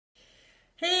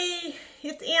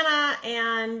it's Anna,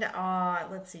 and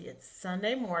let's see, it's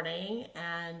Sunday morning,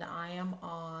 and I am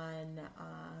on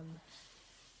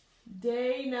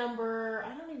day number,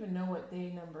 I don't even know what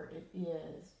day number it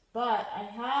is, but I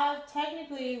have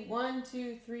technically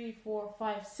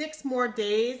 6 more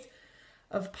days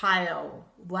of PiYo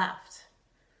left,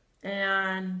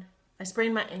 and I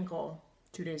sprained my ankle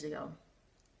 2 days ago.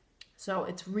 So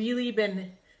it's really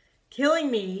been killing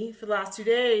me for the last 2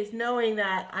 days, knowing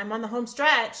that I'm on the home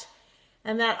stretch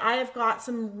and that I have got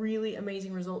some really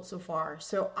amazing results so far.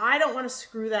 So I don't want to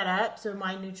screw that up. So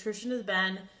my nutrition has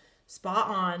been spot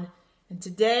on. And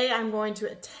today I'm going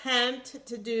to attempt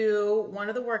to do one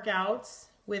of the workouts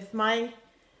with my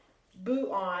boot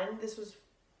on.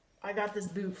 I got this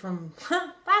boot from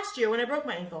last year when I broke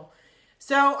my ankle.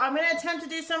 So I'm going to attempt to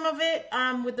do some of it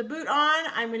with the boot on.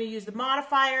 I'm going to use the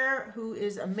modifier, who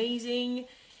is amazing.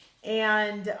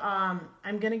 And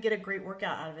I'm going to get a great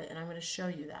workout out of it, and I'm going to show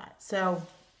you that. So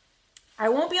I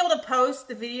won't be able to post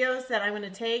the videos that I'm going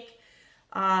to take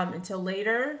until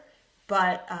later,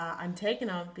 but I'm taking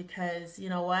them because, you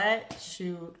know what?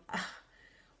 Shoot.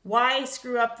 Why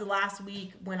screw up the last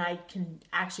week when I can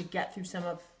actually get through some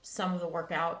of the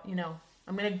workout? You know,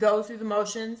 I'm going to go through the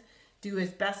motions, do as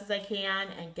best as I can,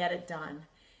 and get it done.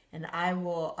 And I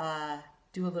will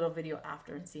do a little video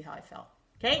after and see how I felt.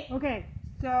 Okay? Okay,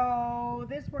 so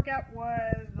this workout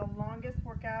was the longest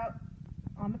workout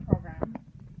on the program.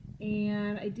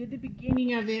 And I did the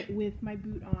beginning of it with my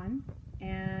boot on.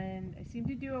 And I seemed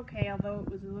to do okay, although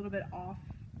it was a little bit off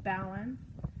balance.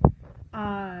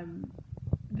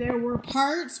 There were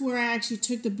parts where I actually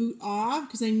took the boot off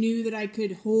because I knew that I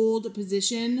could hold a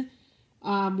position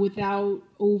without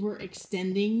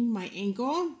overextending my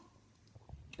ankle.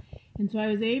 And so I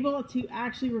was able to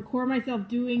actually record myself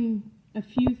doing a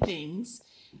few things.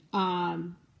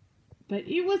 But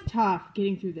it was tough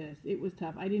getting through this. It was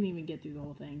tough. I didn't even get through the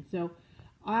whole thing. So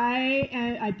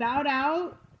I bowed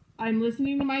out. I'm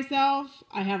listening to myself.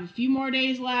 I have a few more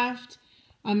days left.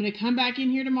 I'm going to come back in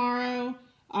here tomorrow.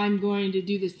 I'm going to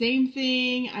do the same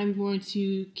thing. I'm going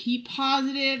to keep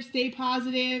positive, stay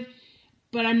positive,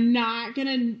 but I'm not going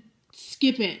to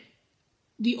skip it.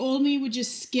 The old me would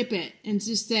just skip it and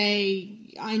just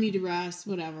say, I need to rest,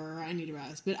 whatever, I need to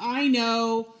rest. But I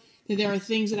know that there are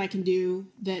things that I can do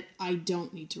that I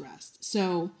don't need to rest.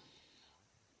 So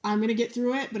I'm going to get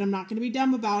through it, but I'm not going to be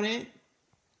dumb about it.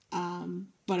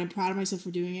 But I'm proud of myself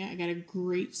for doing it. I got a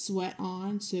great sweat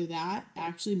on, so that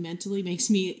actually mentally makes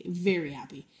me very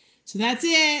happy. So that's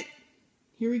it.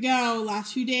 Here we go.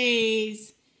 Last few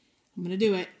days. I'm going to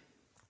do it.